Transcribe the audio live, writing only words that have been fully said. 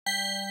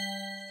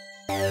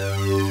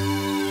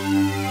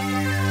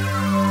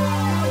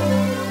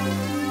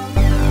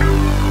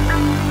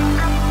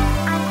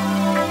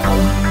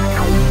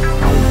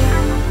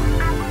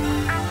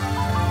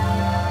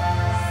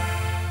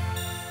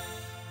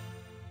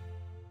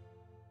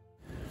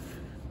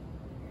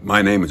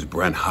My name is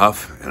Brent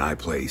Huff, and I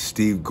play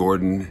Steve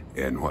Gordon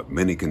in what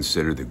many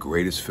consider the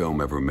greatest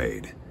film ever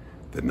made,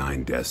 The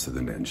 9 Deaths of the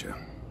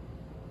Ninja.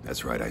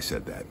 That's right, I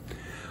said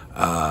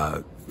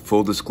that.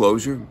 Full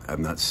disclosure, I've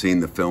not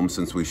seen the film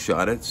since we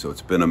shot it, so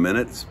it's been a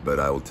minute, but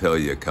I will tell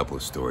you a couple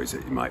of stories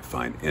that you might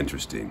find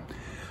interesting.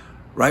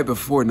 Right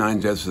before 9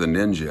 Deaths of the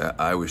Ninja,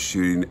 I was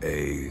shooting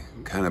a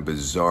kind of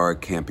bizarre,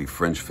 campy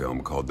French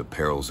film called The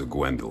Perils of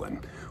Gwendolyn,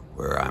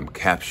 where I'm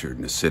captured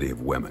in a city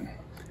of women.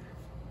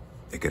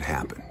 It could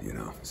happen, you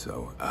know.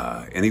 So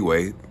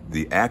anyway,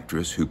 the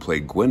actress who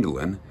played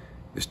Gwendolyn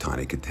is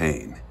Tawny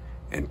Katane.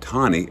 And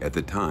Tawny, at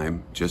the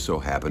time, just so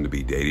happened to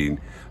be dating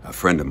a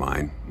friend of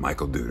mine,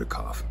 Michael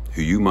Dudikoff,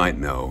 who you might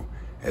know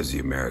as the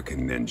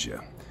American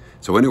Ninja.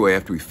 So anyway,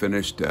 after we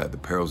finished The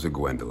Perils of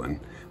Gwendolyn,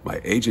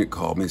 my agent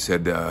called me and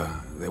said,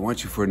 they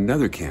want you for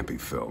another campy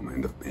film,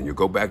 and you'll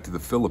go back to the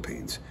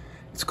Philippines.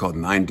 It's called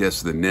 9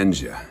 Deaths of the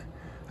Ninja.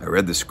 I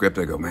read the script,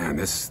 I go, man,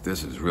 this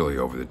is really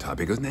over the top.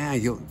 He goes, nah,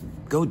 you'll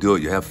go do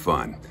it, you have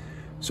fun.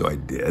 So I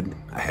did,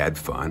 I had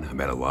fun, I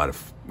met a lot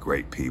of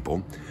great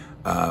people.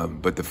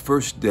 But the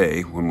first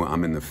day, when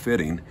I'm in the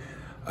fitting,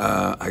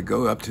 I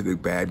go up to the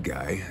bad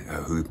guy,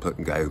 the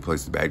guy who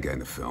plays the bad guy in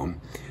the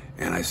film,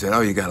 and I said, oh,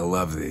 you gotta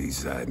love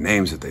these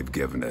names that they've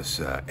given us.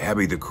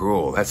 Abby the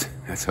Cruel, that's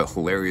a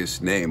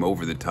hilarious name,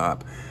 over the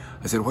top.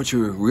 I said, what's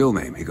your real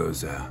name? He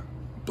goes,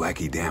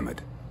 Blackie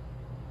Dammit.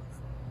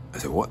 I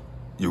said, what?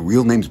 Your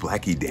real name's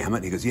Blackie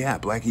Dammit? He goes, yeah,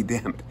 Blackie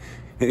Dammit.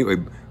 Anyway,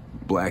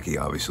 Blackie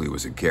obviously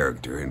was a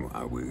character, and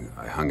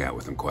I hung out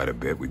with him quite a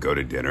bit. We'd go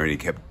to dinner, and he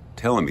kept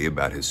telling me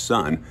about his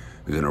son,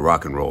 who's in a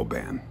rock and roll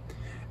band.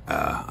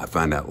 I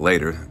found out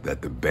later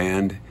that the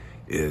band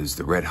is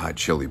the Red Hot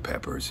Chili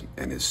Peppers,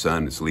 and his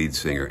son is lead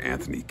singer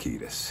Anthony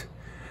Kiedis.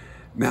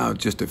 Now,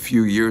 just a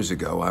few years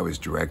ago, I was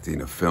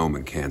directing a film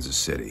in Kansas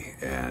City,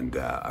 and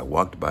I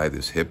walked by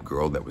this hip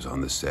girl that was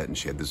on the set, and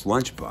she had this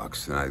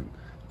lunchbox, and I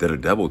did a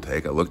double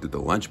take. I looked at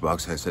the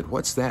lunchbox. I said,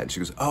 what's that? And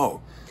she goes,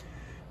 oh,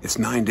 it's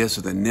 9 Deaths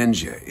of the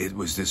Ninja. It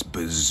was this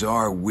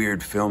bizarre,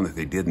 weird film that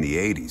they did in the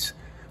 80s. I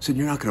said,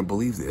 you're not going to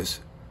believe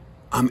this.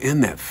 I'm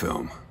in that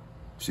film.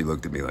 She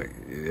looked at me like,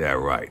 yeah,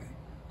 right.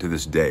 To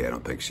this day, I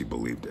don't think she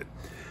believed it.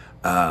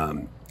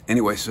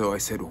 Anyway, so I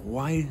said,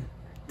 why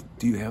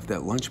do you have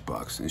that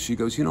lunchbox? And she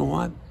goes, you know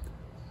what?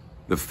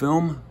 The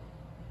film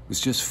was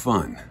just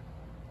fun.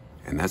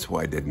 And that's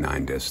why I did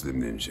 9 Deaths of the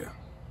Ninja.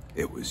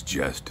 It was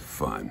just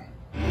fun.